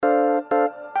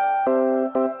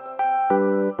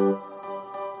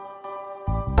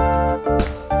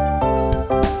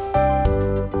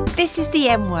This is The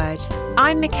M Word.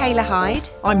 I'm Michaela Hyde.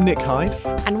 I'm Nick Hyde.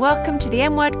 And welcome to The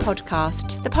M Word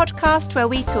podcast, the podcast where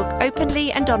we talk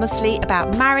openly and honestly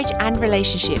about marriage and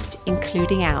relationships,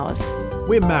 including ours.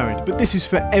 We're married, but this is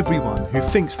for everyone who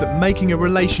thinks that making a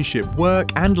relationship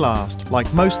work and last,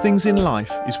 like most things in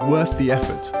life, is worth the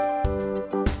effort.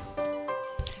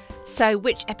 So,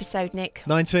 which episode, Nick?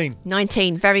 19.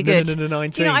 19, very good. No, 19.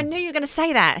 Do you know, I knew you were going to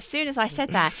say that. As soon as I said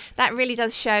that, that really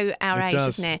does show our age,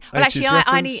 doesn't it? Well, actually,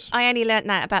 I only learnt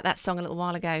that about that song a little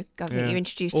while ago. I think you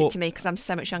introduced it to me because I'm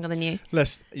so much younger than you.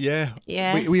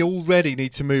 We already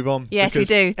need to move on. Yes, we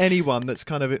do. Anyone that's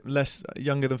kind of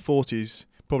younger than 40s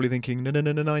probably thinking, no,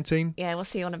 19. Yeah,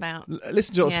 what's he on about?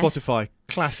 Listen to it on Spotify.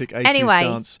 Classic 80s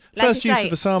dance. First use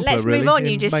of a sampler, let's really, move on,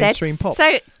 in you just mainstream said. pop.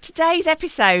 So today's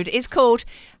episode is called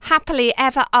Happily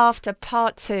Ever After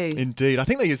Part 2. Indeed. I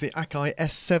think they use the Akai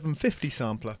S750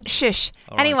 sampler. Shush.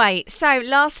 All anyway, right. So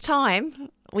last time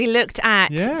we looked at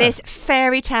this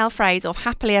fairy tale phrase of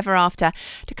happily ever after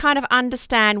to kind of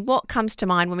understand what comes to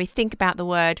mind when we think about the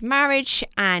word marriage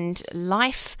and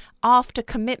life after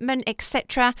commitment,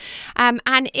 etc.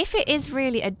 And if it is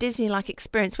really a Disney-like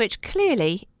experience, which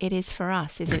clearly it is for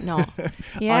us, is it not?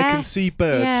 Yeah? I can see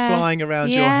birds flying around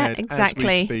your head as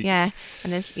we speak. Yeah,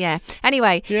 and there's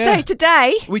Anyway, so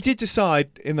today we did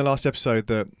decide in the last episode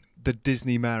that the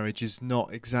Disney marriage is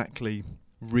not exactly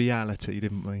reality,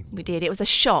 didn't we? We did. It was a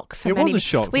shock for many. It was a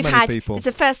shock for many people. It's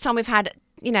the first time we've had,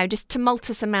 just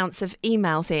tumultuous amounts of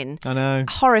emails in. I know.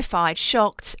 Horrified,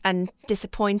 shocked and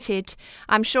disappointed.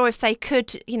 I'm sure if they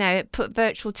could, put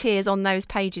virtual tears on those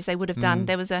pages, they would have done.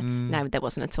 There was no, there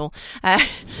wasn't at all.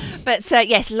 But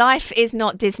yes, life is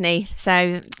not Disney.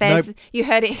 So you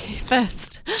heard it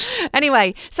first.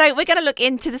 Anyway, so we're going to look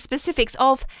into the specifics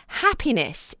of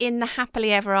happiness in the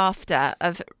happily ever after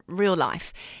of real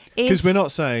life. Because we're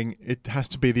not saying it has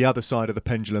to be the other side of the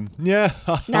pendulum. Yeah,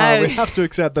 no. We have to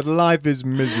accept that life is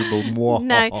miserable.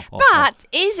 No, but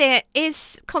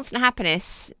is constant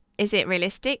happiness, is it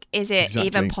realistic? Is it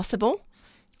even possible?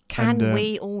 Can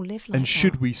we all live like that? And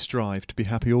should we strive to be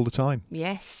happy all the time?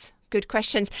 Yes. Good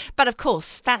questions. But of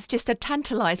course, that's just to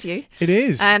tantalise you. It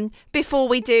is. Before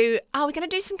we do, we're going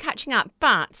to do some catching up.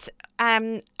 But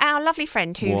our lovely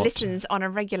friend who listens on a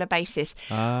regular basis,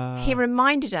 he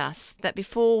reminded us that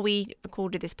before we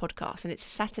recorded this podcast, and it's a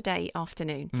Saturday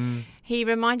afternoon, he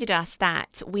reminded us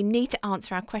that we need to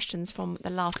answer our questions from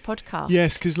the last podcast.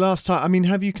 Yes, because last time,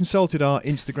 have you consulted our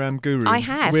Instagram guru? I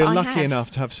have. We're lucky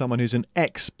enough to have someone who's an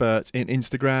expert in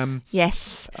Instagram.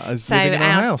 Yes. Living in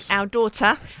our house. Our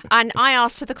daughter. And I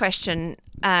asked her the question,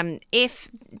 if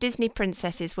Disney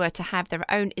princesses were to have their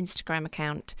own Instagram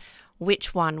account,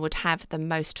 which one would have the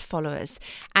most followers?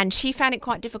 And she found it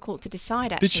quite difficult to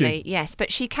decide, actually. Did she? Yes,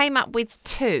 but she came up with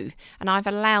 2, and I've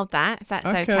allowed that, if that's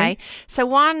okay. So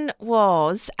one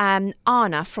was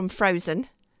Anna from Frozen.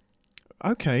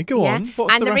 Okay, go on.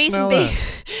 What's and the rationale reason there?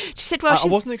 She said, well, I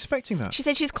wasn't expecting that. She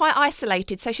said she was quite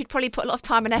isolated, so she'd probably put a lot of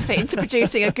time and effort into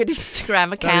producing a good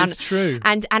Instagram account. That is true.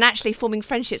 And actually forming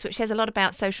friendships, which says a lot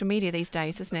about social media these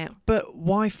days, doesn't it? But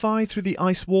Wi-Fi through the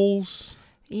ice walls?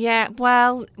 Yeah,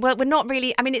 well, we're not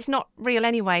really. It's not real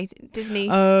anyway, Disney.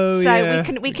 Oh, so yeah.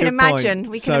 we can imagine.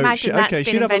 We can imagine that's been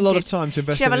she'd have invented. a lot of time to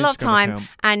invest in an Instagram account. She'd have a lot of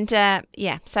time,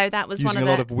 and so that was using one of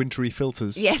a lot of wintry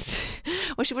filters. Yes.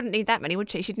 Well, she wouldn't need that many, would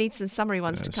she? She'd need some summery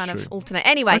ones to kind of alternate.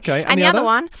 Anyway, and the other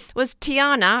one was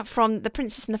Tiana from The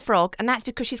Princess and the Frog, and that's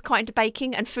because she's quite into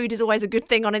baking, and food is always a good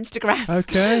thing on Instagram.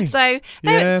 Okay. So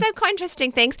they were quite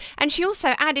interesting things, and she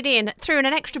also added in, threw in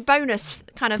an extra bonus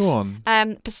kind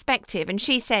of perspective, and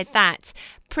she said that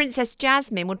Princess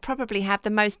Jasmine would probably have the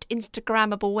most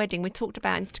Instagrammable wedding. We talked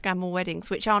about Instagrammable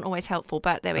weddings, which aren't always helpful,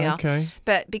 but there we are.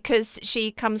 But because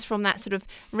she comes from that sort of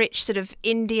rich sort of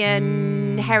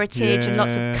Indian heritage and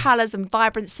lots of colours and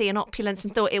vibrancy and opulence,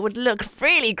 and thought it would look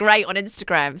really great on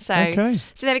Instagram. So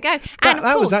there we go. And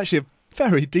that was actually a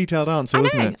very detailed answer,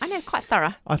 wasn't it? I know, quite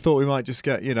thorough. I thought we might just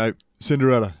get,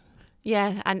 Cinderella.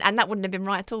 Yeah, and that wouldn't have been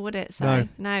right at all, would it? So,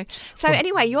 no. So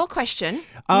anyway, your question.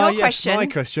 My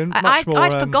question.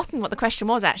 I'd forgotten what the question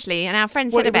was, actually, and our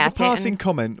friend said about it. It was a passing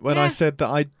comment when I said that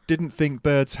I didn't think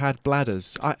birds had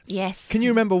bladders. Yes. Can you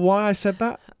remember why I said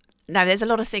that? No, there's a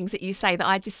lot of things that you say that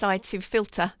I decide to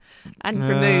filter and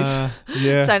remove.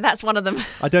 Yeah. So that's one of them.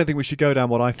 I don't think we should go down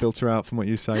what I filter out from what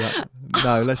you say.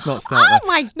 No, let's not start there. Oh,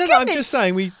 my goodness. No, I'm just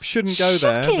saying we shouldn't go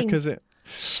there because it...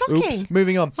 Shocking. Oops,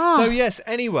 moving on. So, yes,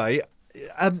 anyway...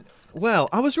 well,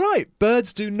 I was right.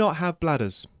 Birds do not have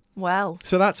bladders. Well.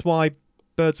 So that's why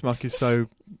bird muck is so,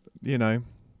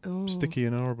 sticky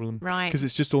and horrible. Right. Because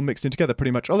it's just all mixed in together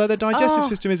pretty much. Although their digestive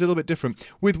system is a little bit different.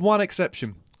 With one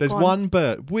exception. There's one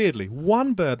bird, weirdly,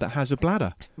 one bird that has a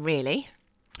bladder. Really?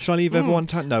 Shall I leave everyone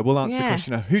to... No, we'll answer the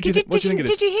question now. What do you think it is?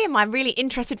 Did you hear my really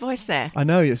interested voice there? I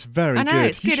know, it's very good. I know,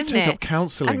 it's good, isn't it? You should take up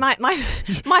counselling.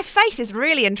 And my face is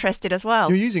really interested as well.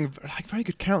 You're using very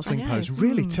good counselling pose.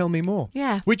 Really, tell me more.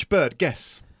 Yeah. Which bird?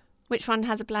 Guess. Which one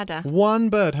has a bladder? One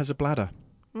bird has a bladder.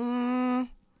 Oh,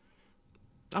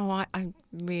 I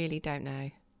really don't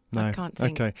know. No. I can't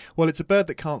think. Okay. Well, it's a bird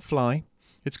that can't fly.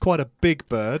 It's quite a big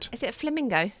bird. Is it a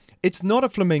flamingo? It's not a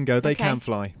flamingo. They can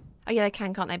fly. Oh, yeah, they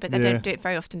can't they? But they don't do it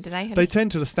very often, do they? They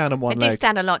tend to stand on one leg. They do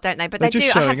stand a lot, don't they? But they do.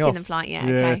 I have seen them fly,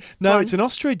 okay. No, it's an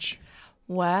ostrich.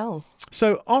 Well.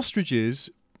 So ostriches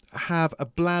have a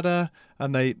bladder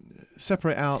and they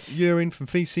separate out urine from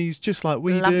faeces just like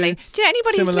we do. Lovely. Do you know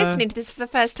anybody who's listening to this for the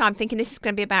first time thinking this is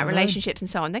going to be about relationships and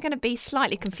so on, they're going to be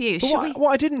slightly confused. But what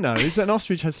I didn't know is that an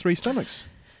ostrich has 3 stomachs.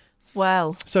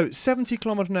 Well. So 70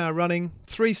 kilometres an hour running,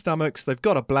 3 stomachs, they've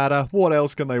got a bladder. What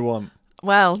else can they want?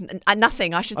 Well,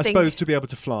 nothing, I think. I suppose to be able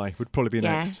to fly would probably be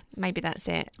next. Maybe that's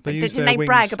it. Didn't they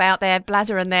brag about their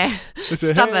bladder and their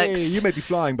stomachs? Hey, you may be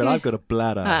flying, but I've got a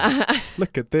bladder.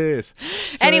 Look at this.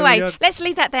 So anyway, let's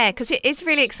leave that there because it is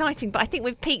really exciting. But I think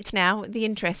we've peaked now, the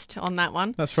interest on that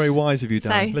one. That's very wise of you,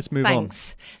 Dan. So, let's move on.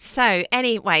 So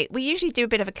anyway, we usually do a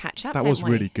bit of a catch-up, That was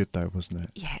really good though, wasn't it?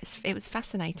 Yes, it was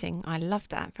fascinating. I loved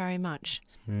that very much.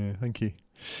 Yeah, thank you.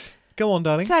 Go on,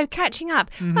 darling. So, catching up.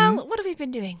 Mm-hmm. Well, what have we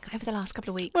been doing over the last couple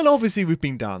of weeks? Well, obviously we've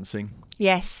been dancing.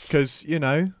 Yes. Because,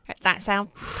 that's part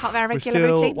of our regular we're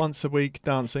still routine. once a week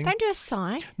dancing. Don't do a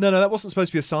sigh. No, that wasn't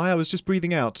supposed to be a sigh. I was just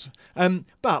breathing out.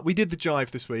 But we did the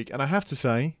jive this week, and I have to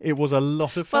say, it was a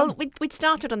lot of fun. Well, we'd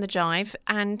started on the jive,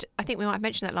 and I think we might have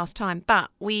mentioned that last time,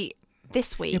 but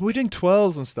this week... Yeah, but we're doing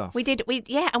twirls and stuff.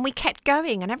 And we kept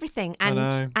going and everything,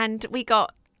 and we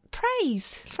got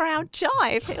praise for our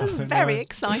jive. It was very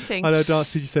exciting. I know,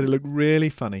 Darcy, you said it looked really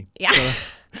funny. Yeah.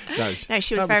 No,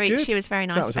 she was very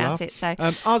nice about it. So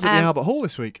I was at the Albert Hall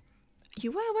this week.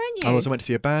 You were, weren't you? I also went to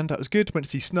see a band. That was good. Went to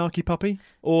see Snarky Puppy.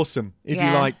 Awesome. If you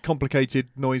like complicated,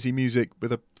 noisy music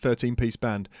with a 13-piece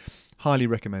band. Highly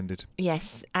recommended.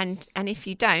 Yes, and if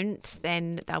you don't,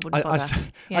 then that wouldn't bother.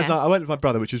 I went with my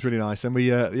brother, which was really nice, and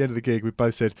we at the end of the gig, we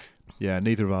both said, yeah,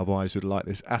 neither of our wives would like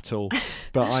this at all,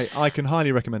 but I can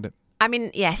highly recommend it. I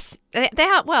mean, yes, they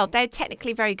are. Well, they're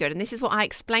technically very good, and this is what I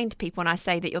explain to people when I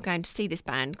say that you're going to see this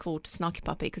band called Snarky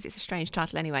Puppy, because it's a strange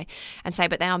title anyway,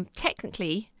 but they are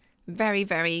technically very,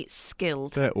 very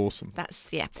skilled. They're awesome.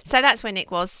 So that's where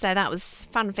Nick was. So that was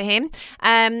fun for him.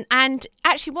 And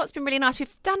actually, what's been really nice,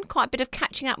 we've done quite a bit of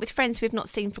catching up with friends we've not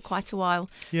seen for quite a while.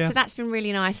 Yeah. So that's been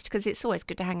really nice because it's always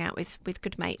good to hang out with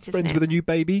good mates, isn't it? Friends with a new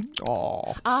baby.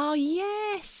 Oh,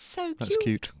 yes, so cute. That's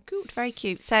cute. Good, very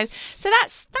cute. So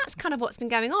that's kind of what's been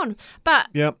going on. But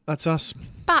yeah, that's us.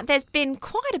 But there's been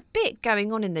quite a bit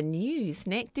going on in the news,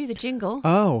 Nick. Do the jingle.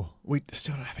 Oh, we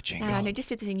still don't have a jingle. No, just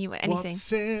do the thing anything.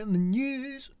 What's in the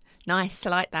news? Nice, I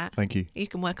like that. Thank you. You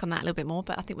can work on that a little bit more,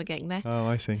 but I think we're getting there. Oh,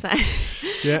 I see. So,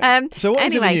 yeah. So what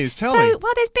is in the news? Tell me.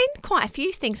 Well, there's been quite a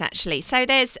few things actually. So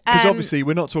there's because obviously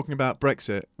we're not talking about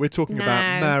Brexit. We're talking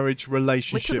about marriage,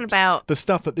 relationships. We're talking about the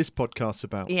stuff that this podcast's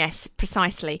about. Yes,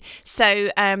 precisely. So,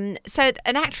 so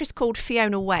an actress called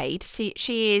Fiona Wade.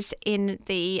 She is in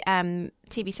the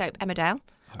TV soap Emmerdale.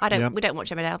 We don't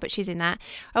watch Emmerdale, but she's in that.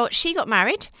 Oh, she got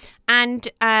married, and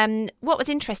what was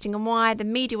interesting and why the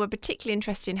media were particularly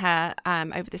interested in her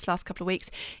over this last couple of weeks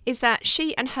is that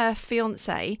she and her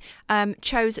fiance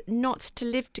chose not to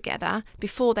live together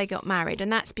before they got married,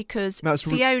 and that's because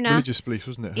Fiona religious beliefs,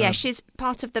 wasn't it? Yeah, she's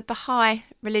part of the Baha'i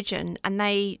religion, and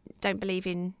they don't believe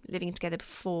in living together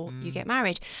before you get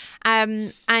married.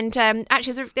 Actually,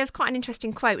 there's quite an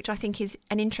interesting quote, which I think is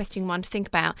an interesting one to think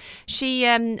about. She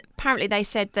apparently they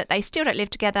said that they still don't live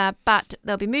together, but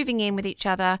they'll be moving in with each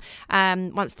other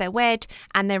once they're wed,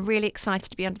 and they're really excited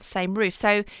to be under the same roof.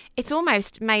 So it's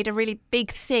almost made a really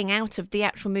big thing out of the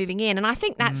actual moving in, and I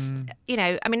think that's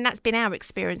that's been our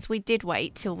experience. We did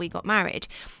wait till we got married,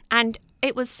 and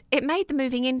it made the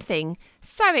moving in thing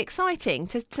so exciting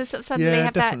to sort of suddenly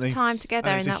have definitely. That time together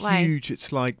and in that way.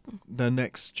 It's like the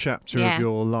next chapter of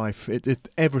your life.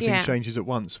 Everything changes at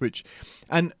once,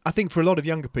 and I think for a lot of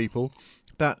younger people,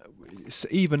 that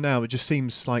even now it just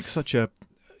seems like such a,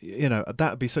 that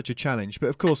would be such a challenge. But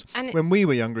of course, when we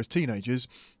were younger as teenagers,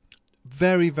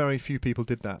 very, very few people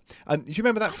did that. And do you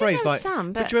remember that phrase? But do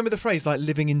you remember the phrase like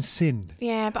living in sin?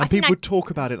 Yeah, but and people would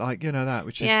talk about it like that,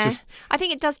 which is just. I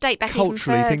think it does date back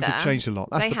culturally. Even further. Things have changed a lot.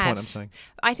 That's the point I'm saying.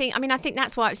 I think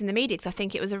that's why it was in the media, because I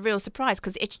think it was a real surprise,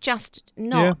 because it's just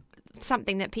not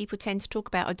something that people tend to talk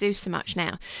about or do so much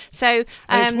now. So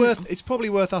it's probably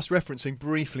worth us referencing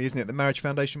briefly, isn't it, the Marriage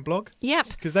Foundation blog? Yep.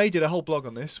 Because they did a whole blog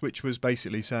on this, which was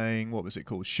basically saying, what was it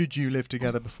called? Should you live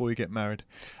together before you get married?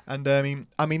 And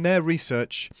I mean, their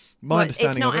research.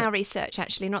 It's not our research,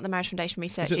 actually, not the Marriage Foundation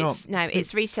research. Is it not? No,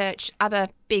 it's research, other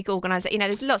big organisations.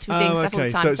 There's lots of people doing stuff all the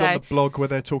time. So it's on the blog where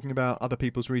they're talking about other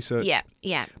people's research.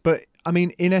 Yeah. But, I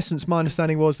mean, in essence, my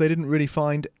understanding was they didn't really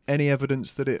find any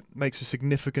evidence that it makes a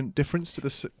significant difference to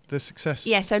the success.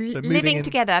 Yeah, so living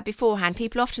together beforehand,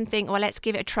 people often think, well, let's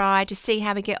give it a try, just see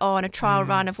how we get on, a trial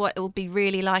run of what it will be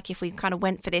really like if we kind of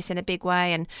went for this in a big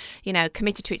way and,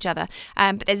 committed to each other.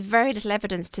 But there's very little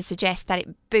evidence to suggest that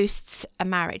it boosts a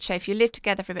marriage. So if you live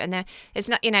together for a bit and there's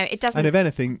not, it doesn't... And if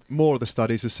anything, more of the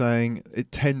studies are saying it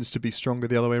tends to be stronger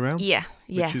the other way around. Yeah.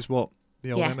 Which is what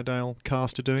the old Emmerdale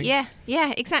cast are doing. Yeah,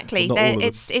 exactly. Well,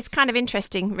 it's kind of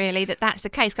interesting, really, that's the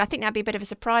case. I think that'd be a bit of a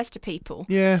surprise to people.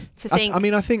 Yeah. To think.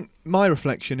 I think my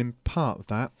reflection in part of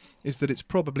that is that it's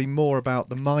probably more about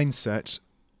the mindset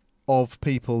of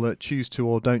people that choose to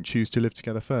or don't choose to live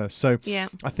together first. So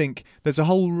I think there's a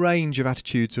whole range of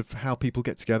attitudes of how people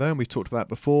get together, and we've talked about that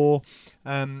before.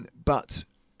 But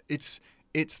it's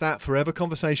that forever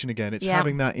conversation again. It's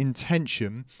having that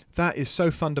intention that is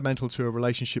so fundamental to a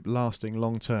relationship lasting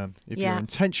long term. If you're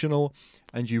intentional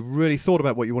and you really thought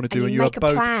about what you want to do and you are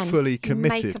both fully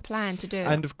committed. Make a plan to do it.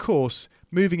 And of course,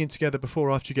 moving in together before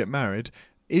or after you get married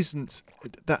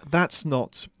that's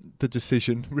not the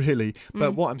decision really.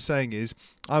 But what I'm saying is,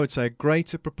 I would say a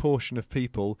greater proportion of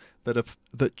people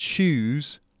that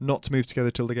choose not to move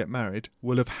together till they get married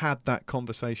will have had that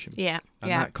conversation.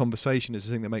 And that conversation is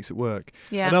the thing that makes it work.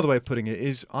 Another way of putting it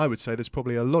is, I would say there's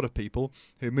probably a lot of people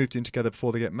who moved in together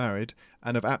before they get married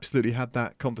and have absolutely had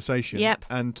that conversation,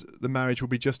 and the marriage will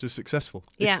be just as successful.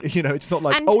 It's not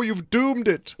like, you've doomed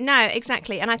it. No,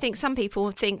 exactly. And I think some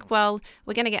people think, well,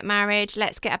 we're going to get married,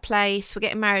 let's get a place, we're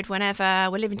getting married whenever,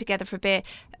 we're living together for a bit.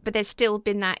 But there's still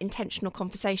been that intentional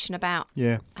conversation about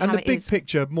and the big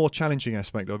picture, more challenging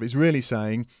aspect of it is really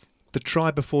saying the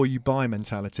try before you buy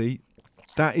mentality,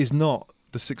 that is not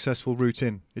the successful route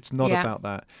in. It's not about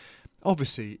that.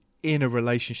 Obviously, in a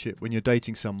relationship, when you're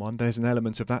dating someone, there's an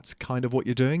element of that's kind of what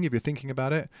you're doing if you're thinking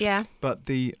about it. But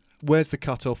where's the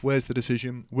cutoff? Where's the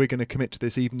decision? We're going to commit to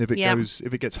this even if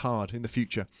it gets hard in the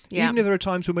future. Even if there are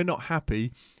times when we're not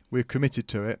happy, we're committed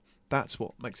to it. That's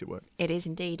what makes it work. It is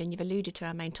indeed, and you've alluded to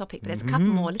our main topic, but there's a couple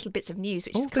more little bits of news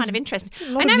which is kind of interesting.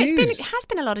 I know it has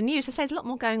been a lot of news. I say there's a lot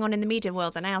more going on in the media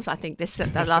world than ours, I think,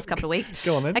 the last couple of weeks.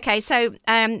 Go on then. Okay, so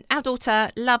our daughter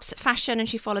loves fashion and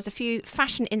she follows a few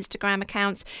fashion Instagram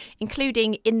accounts,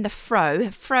 including In the Fro.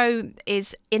 Fro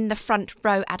is in the front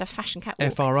row at a fashion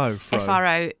catwalk.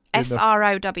 F-R-O.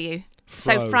 F-R-O-W.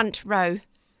 So front row.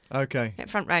 Okay.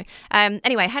 Front row.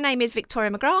 Anyway, her name is Victoria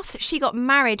McGrath. She got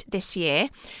married this year,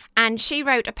 and she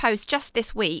wrote a post just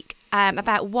this week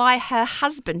about why her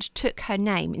husband took her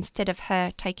name instead of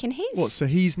her taking his. What, so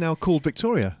he's now called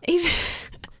Victoria? He's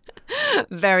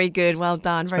very good. Well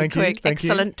done. Very quick.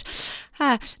 Excellent.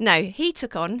 No, he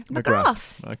took on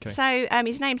McGrath. Okay. So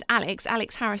his name's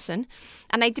Alex Harrison,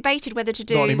 and they debated whether to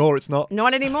do... Not anymore, it's not.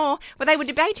 Not anymore. Well, they were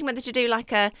debating whether to do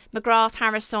like a McGrath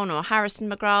Harrison or Harrison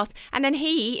McGrath, and then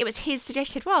it was his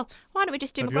suggestion, well, why don't we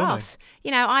just do McGrath?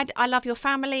 I love your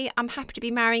family. I'm happy to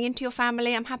be marrying into your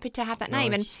family. I'm happy to have that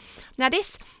name. And now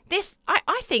this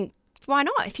I think, why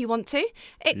not if you want to?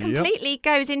 It completely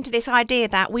goes into this idea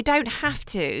that we don't have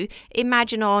to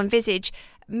imagine or envisage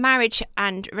marriage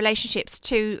and relationships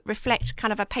to reflect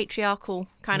kind of a patriarchal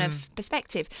kind of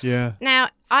perspective. Now,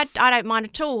 I don't mind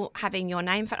at all having your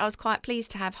name. In fact, I was quite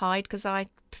pleased to have Hyde because I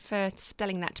prefer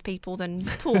spelling that to people than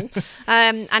Paul.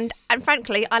 And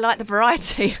frankly, I like the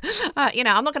variety.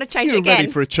 I'm not going to change it again.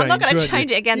 Ready for a change, I'm not going to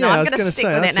change it again. Yeah, though. I'm going to stick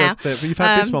with it now. You've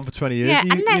had this one for 20 years.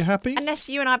 You happy? Unless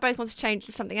you and I both want to change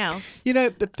to something else.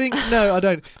 No, I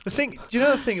don't. Do you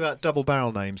know the thing about double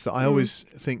barrel names that I always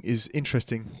think is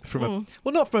interesting from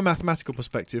not from a mathematical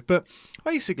perspective, but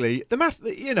basically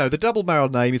the double barrel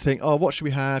name, you think, oh, what should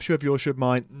we have? Should we have yours, should we have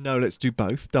mine? No, let's do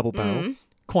both. Double barrel.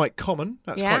 Quite common.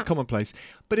 That's quite commonplace.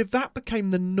 But if that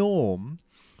became the norm,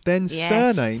 then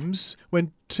surnames,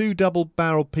 when two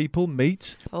double-barreled people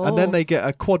meet, and then they get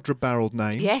a quadra-barreled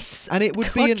name. Yes. And it would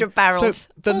be quadra-barreled. So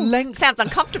the length sounds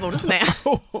uncomfortable, doesn't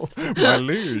it? My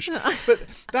luge. But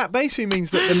that basically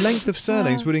means that the length of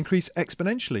surnames would increase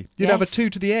exponentially. You'd have a 2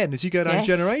 to the n as you go down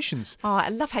generations. Oh, I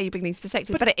love how you bring these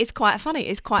perspectives, but it is quite funny.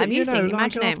 It's quite amusing.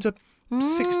 Imagine it. After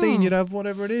 16, you'd have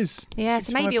whatever it is. Yeah,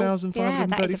 so maybe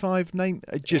 65,535 name.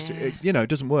 It just, it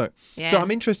doesn't work. Yeah. So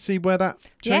I'm interested to see where that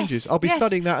changes. I'll be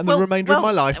studying that in the remainder of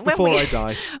my life before I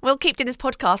die. We'll keep doing this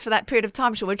podcast for that period of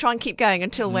time. Sure, we'll try and keep going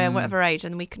until we're whatever age,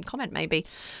 and we can comment maybe.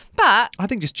 But I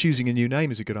think just choosing a new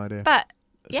name is a good idea. But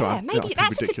maybe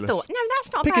that's ridiculous. A good thought. No,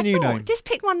 that's not a bad thought. Pick a new name. Just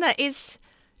pick one that is.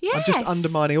 Yes. I'm just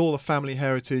undermining all the family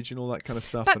heritage and all that kind of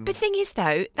stuff. But the thing is,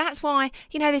 though, that's why,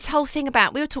 this whole thing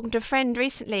about, we were talking to a friend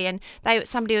recently, and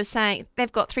somebody was saying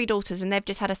they've got 3 daughters and they've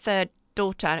just had a third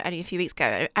daughter only a few weeks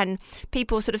ago, and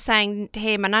people were sort of saying to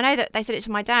him, and I know that they said it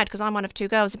to my dad because I'm one of 2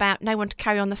 girls, about no one to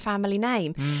carry on the family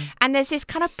name. And there's this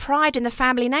kind of pride in the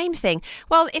family name thing.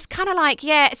 Well, it's kind of like,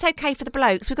 it's okay for the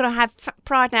blokes, we've got to have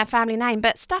pride in our family name,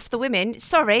 but stuff the women,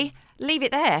 sorry, leave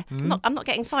it there. I'm not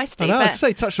getting feisty. I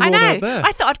know, touch the water out there.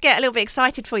 I thought I'd get a little bit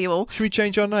excited for you all. Should we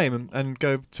change our name and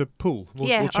go to Pool? We'll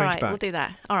change all right, back. We'll do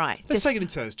that. All right. Let's take it in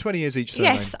turns, 20 years each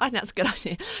surname. Yes, I think that's a good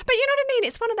idea. But you know what I mean?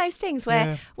 It's one of those things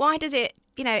where, why does it,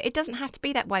 it doesn't have to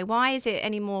be that way. Why is it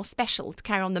any more special to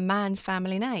carry on the man's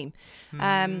family name?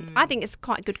 I think it's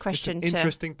quite a good question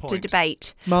to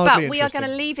debate. Mildly but we are going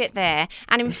to leave it there.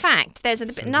 And in fact, there's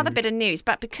another bit of news.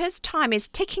 But because time is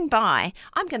ticking by,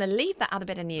 I'm going to leave that other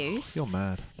bit of news. You're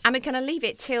mad. And we're going to leave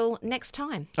it till next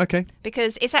time. Okay.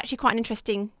 Because it's actually quite an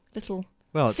interesting little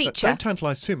feature. Don't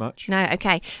tantalise too much. No,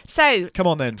 okay. So, come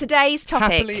on then. Today's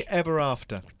topic. Happily ever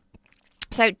after.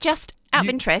 So, just out of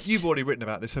interest. You've already written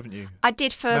about this, haven't you? I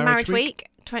did for Marriage Week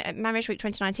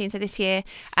 2019. So this year,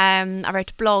 I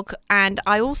wrote a blog, and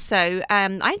I also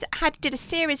did a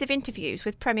series of interviews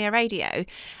with Premier Radio,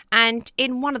 and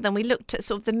in one of them we looked at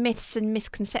sort of the myths and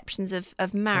misconceptions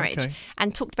of marriage,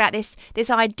 and talked about this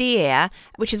idea,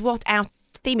 which is what our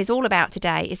theme is all about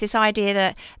today, is this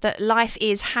idea that life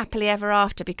is happily ever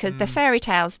after, because the fairy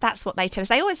tales, that's what they tell us.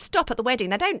 They always stop at the wedding.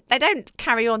 They don't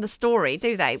carry on the story,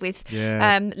 do they, with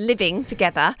living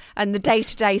together and the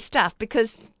day-to-day stuff,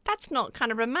 because that's not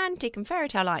kind of romantic and fairy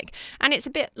tale like. And it's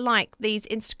a bit like these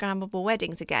Instagrammable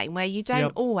weddings again, where you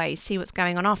don't always see what's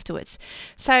going on afterwards.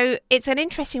 So it's an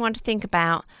interesting one to think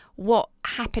about what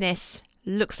happiness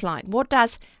looks like. What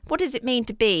does it mean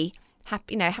to be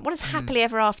happy? What does happily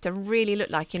ever after really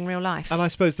look like in real life? And I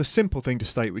suppose the simple thing to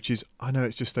state, which is, I know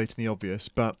it's just stating the obvious,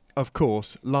 but of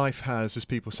course life has, as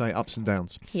people say, ups and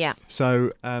downs. Yeah.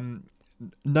 So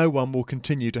no one will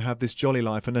continue to have this jolly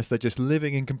life unless they're just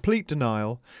living in complete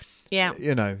denial.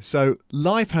 Yeah. So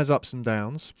life has ups and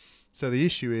downs. So the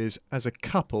issue is, as a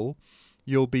couple,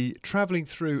 you'll be travelling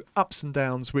through ups and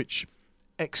downs which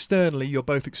externally you're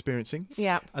both experiencing.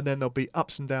 Yeah. And then there'll be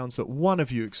ups and downs that one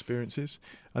of you experiences,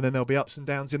 and then there'll be ups and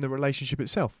downs in the relationship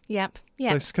itself. Yep.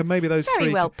 Yeah. Maybe those Very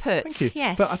three. Well put. Thank you.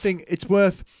 Yes. But I think it's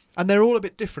worth, and they're all a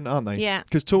bit different, aren't they? Yeah.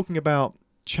 Because talking about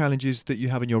challenges that you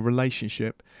have in your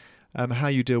relationship, how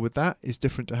you deal with that is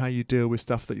different to how you deal with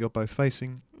stuff that you're both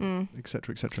facing,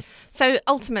 etc., etc. So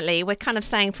ultimately, we're kind of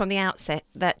saying from the outset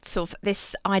that sort of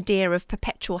this idea of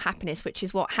perpetual happiness, which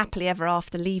is what happily ever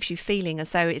after leaves you feeling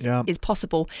as though it is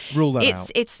possible. Rule that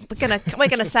out. We're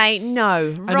gonna say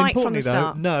no right from the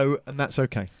start. No, and that's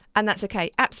okay. And that's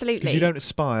okay, absolutely. Because you don't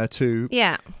aspire to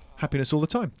happiness all the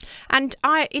time. And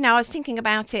I was thinking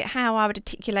about it, how I would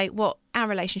articulate what our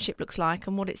relationship looks like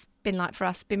and what it's been like for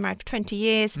us. Been married for 20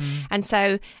 years. And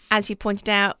so, as you pointed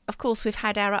out, of course, we've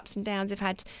had our ups and downs. We've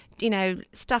had,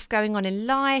 stuff going on in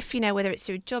life, whether it's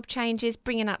through job changes,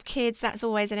 bringing up kids. That's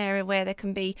always an area where there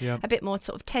can be a bit more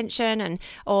sort of tension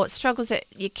or struggles that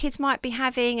your kids might be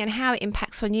having and how it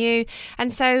impacts on you.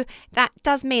 And so that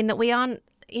does mean that we aren't,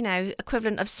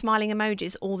 equivalent of smiling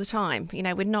emojis all the time.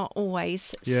 We're not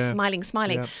always smiling.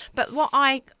 Yeah. But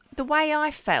the way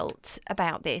I felt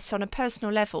about this on a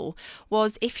personal level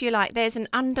was, if you like, there's an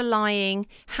underlying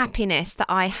happiness that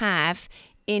I have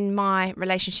in my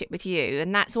relationship with you.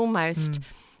 And that's almost,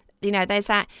 there's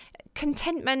that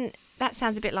contentment. That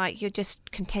sounds a bit like you're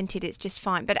just contented, it's just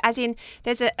fine. But as in,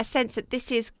 there's a sense that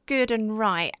this is good and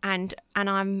right, and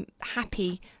I'm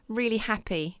happy, really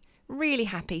happy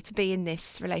to be in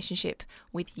this relationship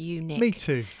with you, Nick. Me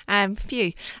too.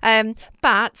 Phew.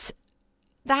 But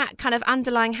that kind of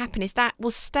underlying happiness, that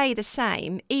will stay the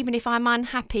same, even if I'm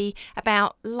unhappy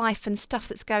about life and stuff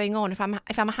that's going on. If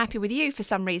I'm happy with you for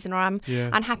some reason, or I'm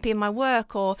unhappy in my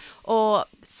work, or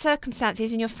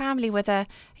circumstances in your family, whether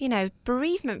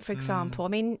bereavement, for example. I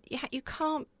mean, you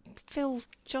can't feel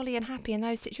jolly and happy in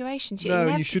those situations. You're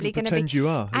and you shouldn't pretend you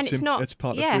are. And it's not. It's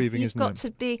part of grieving, isn't it? You've got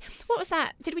to be. What was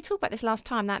that? Did we talk about this last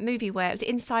time? That movie where it was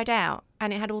Inside Out,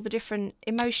 and it had all the different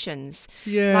emotions.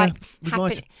 Yeah,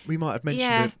 we might have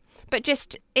mentioned it. but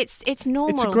just it's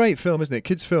normal. It's a great film, isn't it?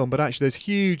 Kids' film, but actually there's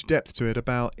huge depth to it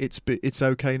about it's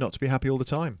okay not to be happy all the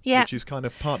time, which is kind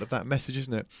of part of that message,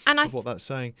 isn't it? And of what that's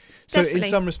saying. So in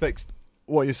some respects,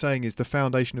 what you're saying is the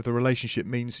foundation of the relationship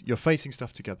means you're facing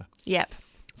stuff together. Yep.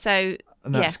 So.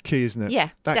 And that's key, isn't it? Yeah,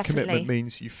 that definitely. Commitment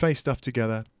means you face stuff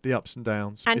together, the ups and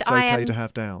downs. And it's okay to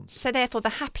have downs. So therefore, the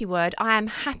happy word, I am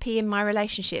happy in my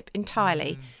relationship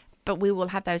entirely. But we will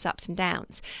have those ups and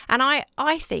downs. And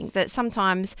I think that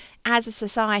sometimes as a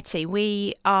society,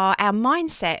 our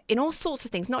mindset in all sorts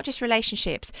of things, not just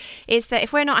relationships, is that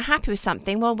if we're not happy with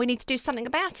something, well, we need to do something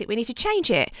about it. We need to change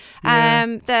it.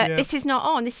 This is not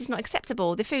on, this is not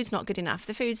acceptable. The food's not good enough.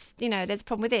 The food's, there's a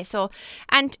problem with this.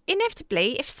 And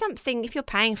inevitably, if you're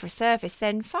paying for a service,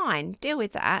 then fine, deal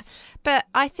with that. But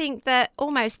I think that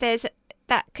almost there's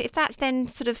that if that's then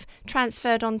sort of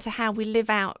transferred onto how we live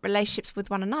out relationships with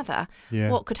one another,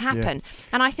 what could happen? Yeah.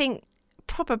 And I think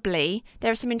probably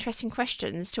there are some interesting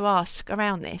questions to ask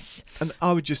around this. And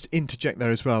I would just interject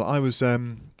there as well. I was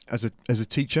as a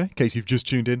teacher, in case you've just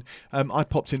tuned in, I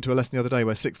popped into a lesson the other day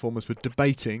where sixth formers were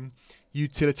debating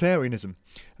utilitarianism,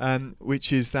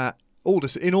 which is that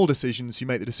in all decisions, you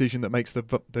make the decision that makes the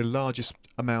largest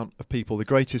amount of people, the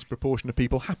greatest proportion of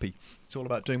people happy. It's all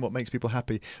about doing what makes people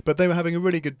happy. But they were having a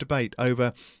really good debate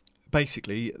over,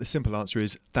 basically, the simple answer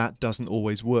is that doesn't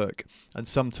always work. And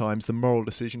sometimes the moral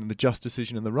decision and the just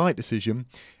decision and the right decision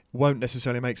won't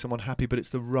necessarily make someone happy, but it's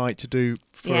the right to do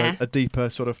for a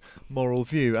deeper sort of moral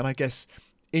view. And I guess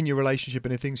in your relationship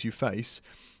and in things you face,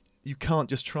 you can't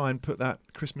just try and put that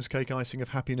Christmas cake icing of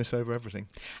happiness over everything.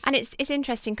 And it's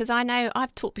interesting because I know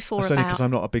I've talked before about... That's only because I'm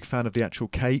not a big fan of the actual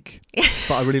cake,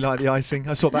 but I really like the icing.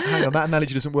 I saw that, hang on, that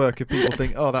analogy doesn't work if people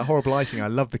think, oh, that horrible icing, I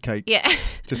love the cake. Yeah.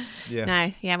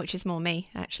 No, which is more me,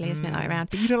 actually, isn't it, that way around.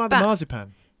 But you don't like the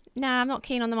marzipan? No, I'm not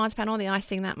keen on the marzipan or the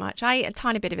icing that much. I eat a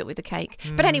tiny bit of it with the cake.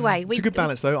 But anyway... It's a good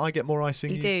balance, though. I get more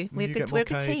icing. You do. We're a good team.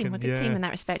 We're a good team in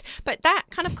that respect. But that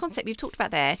kind of concept you've talked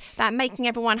about there, that making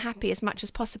everyone happy as much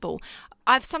as possible,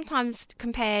 I've sometimes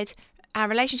compared our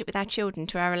relationship with our children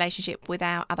to our relationship with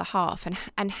our other half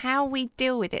and how we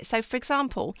deal with it. So, for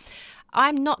example...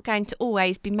 I'm not going to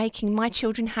always be making my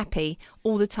children happy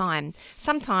all the time.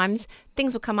 Sometimes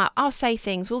things will come up. I'll say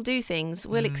things, we'll do things,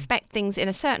 we'll expect things in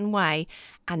a certain way,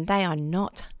 and they are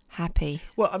not happy.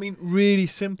 Well, I mean, really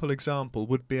simple example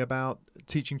would be about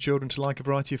teaching children to like a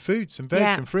variety of foods and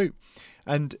veg and fruit.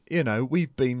 And,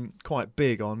 we've been quite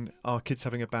big on our kids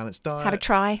having a balanced diet. Have a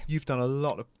try. You've done a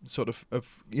lot of sort of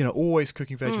always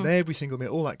cooking veg with every single meal,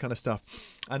 all that kind of stuff.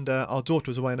 And our daughter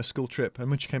was away on a school trip.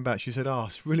 And when she came back, she said, I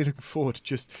was really looking forward to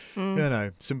just,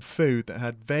 some food that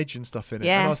had veg and stuff in it.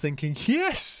 Yeah. And I was thinking,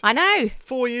 yes. I know.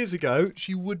 4 years ago,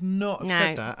 she would not have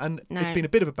said that. And it's been a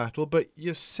bit of a battle, but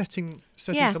you're setting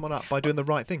someone up by doing the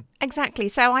right thing. Exactly.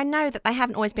 So I know that they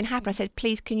haven't always been happy. I said,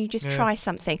 please, can you just try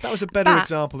something? That was a better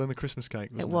example than the Christmas cake,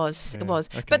 wasn't it? It was.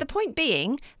 Okay. But the point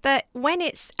being that when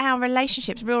it's our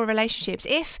relationships, real relationships,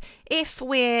 if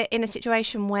we're in a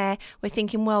situation where we're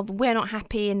thinking, well, we're not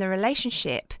happy in the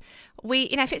relationship,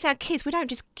 if it's our kids, we don't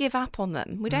just give up on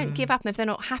them. We don't give up if they're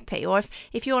not happy, or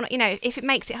if you're not, if it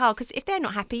makes it hard, because if they're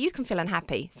not happy, you can feel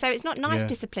unhappy. So it's not nice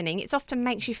disciplining. It often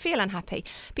makes you feel unhappy,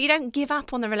 but you don't give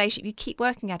up on the relationship. You keep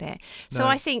working at it. No. So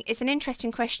I think it's an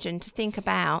interesting question to think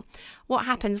about what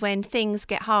happens when things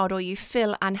get hard or you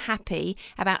feel unhappy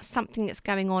about something that's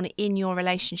going on in your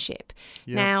relationship.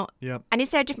 And is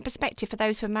there a different perspective for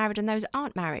those who are married and those who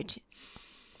aren't married?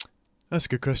 That's a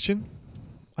good question.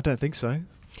 I don't think so.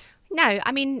 No,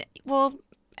 I mean, well,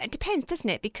 it depends, doesn't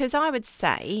it? Because I would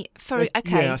say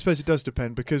Yeah, I suppose it does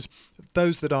depend, because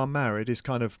those that are married is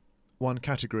kind of one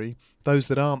category. Those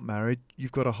that aren't married,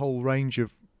 you've got a whole range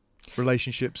of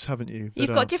relationships, haven't you?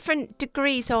 You've got different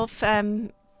degrees of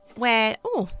where...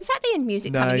 Oh, is that the end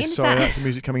music coming in? No, sorry, that's the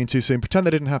music coming in too soon. Pretend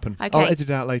that didn't happen. Okay. I'll edit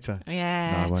it out later.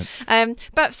 Yeah. No, I won't.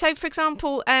 But so, for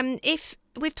example, if...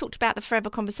 We've talked about the forever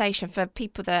conversation for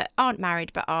people that aren't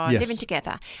married but are living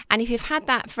together. And if you've had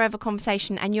that forever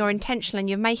conversation and you're intentional and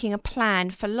you're making a plan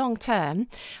for long term,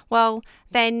 well,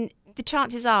 then the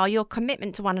chances are your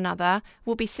commitment to one another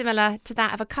will be similar to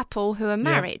that of a couple who are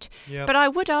married. Yeah. But I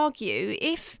would argue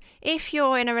if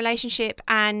you're in a relationship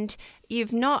and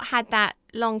you've not had that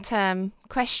long-term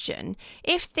question,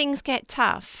 if things get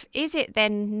tough, is it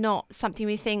then not something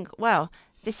we think, well,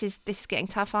 this is getting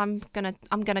tough, I'm gonna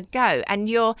go, and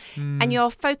you're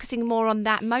focusing more on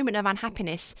that moment of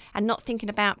unhappiness and not thinking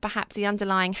about perhaps the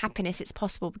underlying happiness it's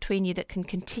possible between you that can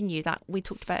continue, that we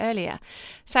talked about earlier.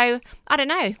 So I don't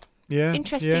know. Yeah.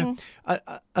 Interesting. Yeah.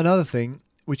 Another thing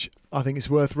which I think is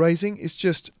worth raising, is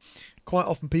just quite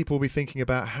often people will be thinking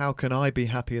about how can I be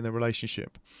happy in the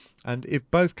relationship? And if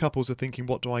both couples are thinking,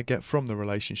 what do I get from the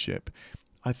relationship?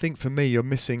 I think for me, you're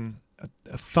missing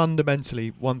fundamentally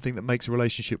one thing that makes a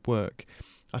relationship work.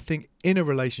 I think in a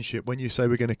relationship, when you say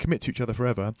we're going to commit to each other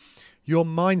forever, your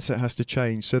mindset has to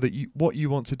change so that what you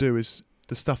want to do is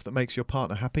the stuff that makes your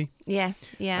partner happy. Yeah.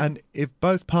 And if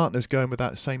both partners go in with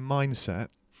that same mindset,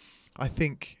 I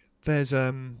think there's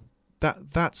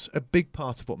that's a big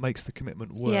part of what makes the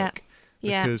commitment work.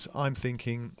 Because I'm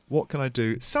thinking, what can I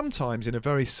do? Sometimes in a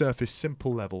very surface,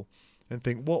 simple level, and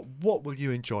think, what will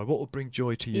you enjoy? What will bring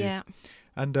joy to you? Yeah.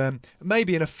 And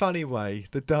maybe in a funny way,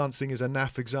 the dancing is a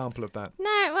naff example of that.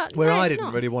 I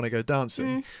didn't really want to go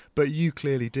dancing, but you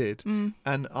clearly did.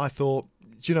 And I thought,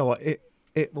 do you know what?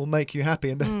 It will make you happy.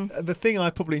 And the thing I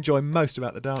probably enjoy most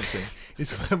about the dancing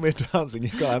is when we're dancing,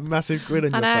 you've got a massive grin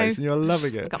on your face and you're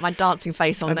loving it. I've got my dancing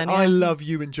face on and then. I love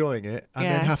you enjoying it. And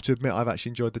then have to admit I've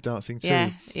actually enjoyed the dancing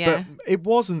too. Yeah. But it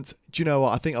wasn't, do you know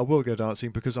what? I think I will go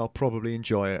dancing because I'll probably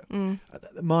enjoy it.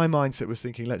 My mindset was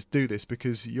thinking, let's do this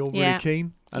because you're really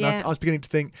keen. And I was beginning to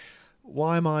think,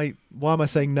 why am I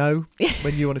saying no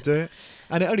when you want to do it?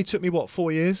 And it only took me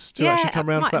 4 years to actually come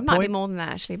around to that point. It might be more than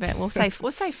that actually, but we'll say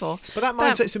 4. But that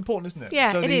mindset's important, isn't it?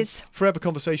 Yeah, so it is. Forever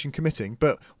conversation committing.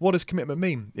 But what does commitment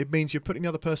mean? It means you're putting the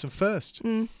other person first,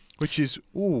 which is,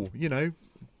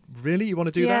 really, you want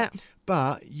to do that?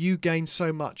 But you gain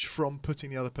so much from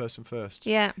putting the other person first.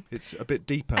 Yeah. It's a bit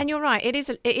deeper. And you're right, it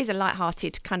is a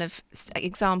light-hearted kind of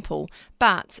example.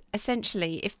 But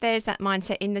essentially, if there's that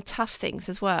mindset in the tough things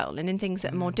as well, and in things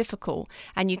that are more difficult,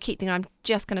 and you keep thinking, I'm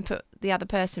just going to put the other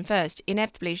person first,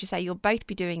 inevitably, as you say, you'll both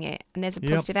be doing it, and there's a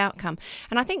positive outcome.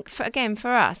 And I think, for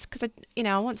us, because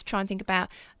I want to try and think about,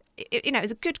 it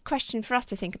was a good question for us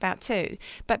to think about too.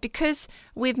 But because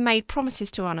we've made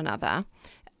promises to one another,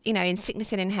 in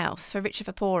sickness and in health, for richer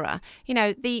for poorer,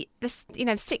 the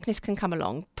sickness can come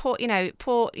along.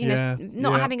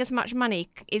 Not having as much money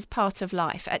is part of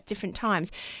life at different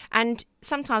times. And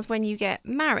sometimes when you get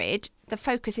married, the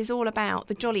focus is all about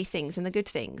the jolly things and the good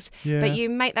things. Yeah. But you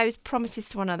make those promises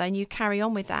to one another and you carry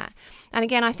on with that. And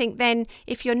again, I think then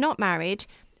if you're not married,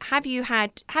 have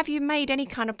you made any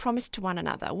kind of promise to one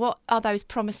another? What are those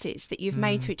promises that you've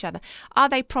made to each other? Are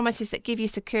they promises that give you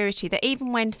security, that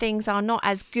even when things are not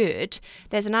as good,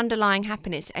 there's an underlying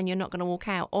happiness and you're not going to walk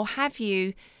out? Or have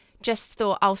you just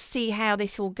thought, I'll see how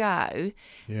this will go,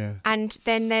 and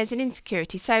then there's an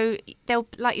insecurity? So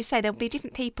like you say, there'll be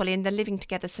different people in the living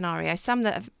together scenario, some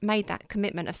that have made that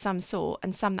commitment of some sort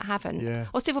and some that haven't,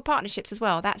 or civil partnerships as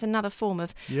well. That's another form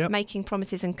of making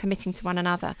promises and committing to one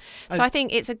another. So I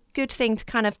think it's a good thing to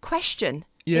kind of question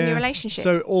in your relationship.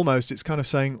 So almost it's kind of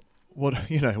saying,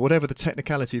 whatever the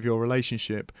technicality of your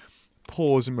relationship,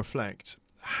 pause and reflect.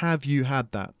 Have you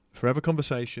had that forever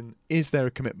conversation? Is there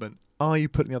a commitment? Are you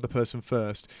putting the other person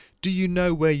first? Do you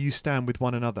know where you stand with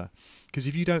one another? Because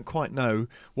if you don't quite know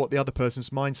what the other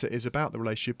person's mindset is about the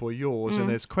relationship or yours, and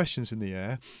there's questions in the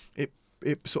air, it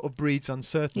sort of breeds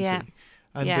uncertainty. Yeah.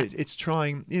 And it's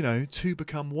trying, to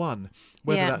become one,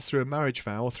 whether that's through a marriage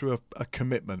vow or through a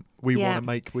commitment. We're going to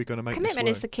make commitment this work.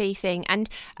 is the key thing, and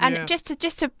just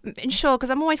to ensure, because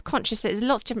I'm always conscious that there's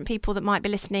lots of different people that might be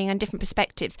listening and different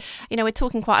perspectives. We're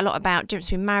talking quite a lot about difference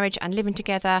between marriage and living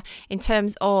together in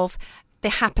terms of the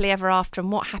happily ever after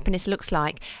and what happiness looks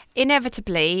like.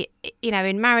 Inevitably,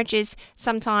 in marriages,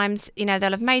 sometimes they'll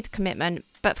have made the commitment,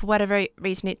 but for whatever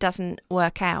reason it doesn't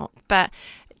work out. But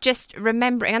just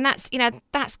remembering, and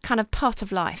that's kind of part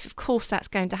of life. Of course, that's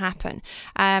going to happen.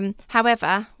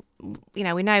 However, we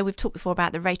know we've talked before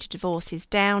about the rate of divorce is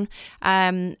down,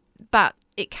 but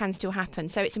it can still happen.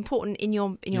 So it's important in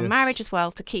your marriage as well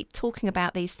to keep talking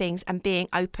about these things and being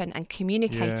open and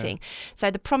communicating. So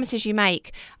the promises you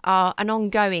make are an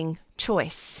ongoing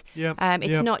choice.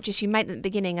 It's not just you make them at the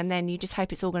beginning and then you just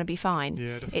hope it's all going to be fine.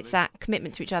 It's that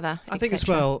commitment to each other. I think as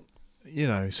well,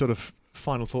 sort of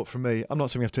final thought from me. I'm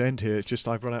not saying we have to end here. It's just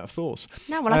I've run out of thoughts.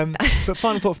 No, well, but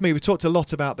final thought for me. We talked a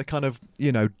lot about the kind of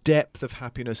depth of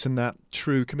happiness and that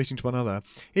true committing to one another.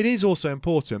 It is also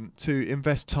important to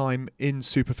invest time in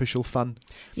superficial fun.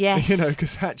 Yes.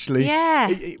 Because actually,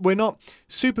 we're not.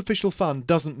 Superficial fun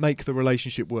doesn't make the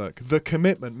relationship work. The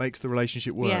commitment makes the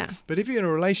relationship work. Yeah. But if you're in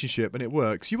a relationship and it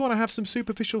works, you want to have some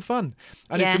superficial fun,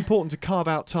 and it's important to carve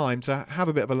out time to have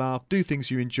a bit of a laugh, do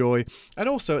things you enjoy, and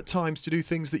also at times to do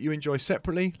things that you enjoy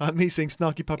separately, like me seeing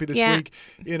Snarky Puppy this week,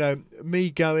 me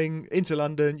going into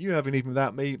London, you having even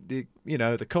without me,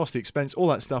 the cost, the expense, all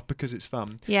that stuff, because it's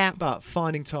fun. Yeah. But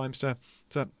finding times to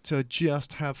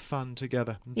just have fun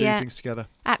together and do things together.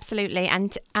 Absolutely.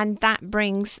 And that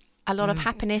brings a lot of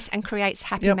happiness and creates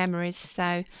happy memories.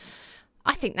 So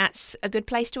I think that's a good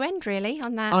place to end, really,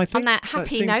 on that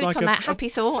happy note, like on that happy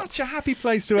thought. Such a happy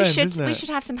place to end, isn't it? We should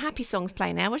have some happy songs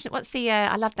playing now. What's the?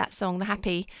 I love that song, the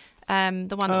happy.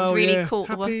 The one that was really cool.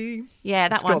 Happy. That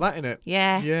one. It's got that in it.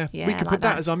 Yeah. We could put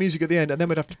that as our music at the end, and then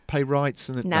we'd have to pay rights.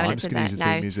 And no, I'm just going to use the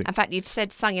theme music. In fact, you've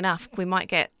sung enough. We might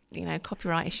get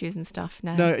copyright issues and stuff.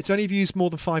 No, it's only if you use more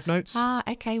than 5 notes.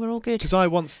 Okay, we're all good. Because I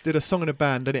once did a song in a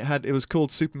band, and it was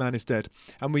called Superman is Dead,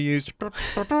 and we used. But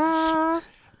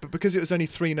because it was only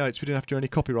 3 notes, we didn't have to do any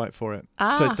copyright for it.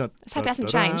 So let's hope it hasn't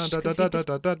changed.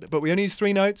 But we only used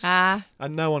 3 notes, and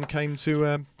no one came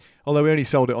to. Although we only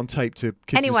sold it on tape to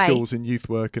kids in schools and youth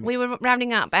work. And we were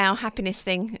rounding up our happiness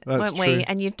thing, weren't we? True.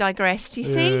 And you've digressed. You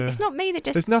see, it's not me that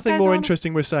just. There's nothing more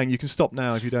interesting we're saying. You can stop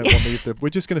now if you don't want me. We're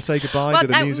just going to say goodbye to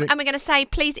the music. And we're going to say,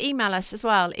 please email us as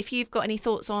well if you've got any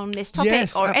thoughts on this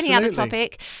topic or any other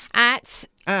topic at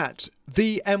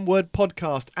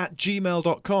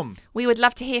themwordpodcast@gmail.com. We would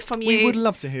love to hear from you. We would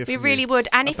love to hear from you. We really would.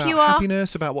 And about if you are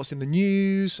happiness, about what's in the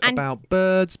news, about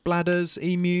birds, bladders,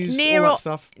 emus, all that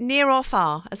stuff. Near or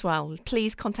far as well.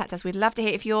 Please contact us. We'd love to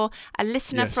hear. If you're a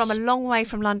listener from a long way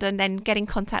from London, then get in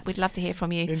contact. We'd love to hear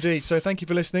from you. Indeed. So thank you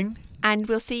for listening. And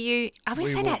we'll see you. I will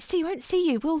say that. We won't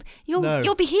see you.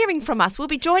 You'll be hearing from us. We'll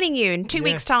be joining you in 2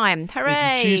 weeks' time.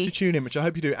 Hooray! If you choose to tune in, which I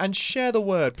hope you do, and share the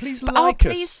word. Please like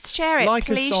us. Please share it. Like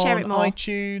please us share on it more.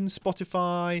 iTunes,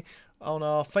 Spotify, on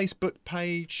our Facebook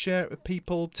page. Share it with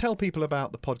people. Tell people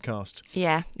about the podcast.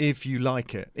 Yeah. If you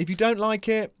like it. If you don't like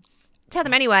it, tell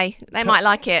them anyway. They might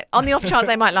like it. On the off chance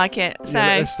they might like it. So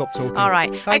let's stop talking. All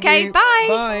right. Thank you.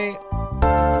 Bye.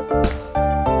 Bye.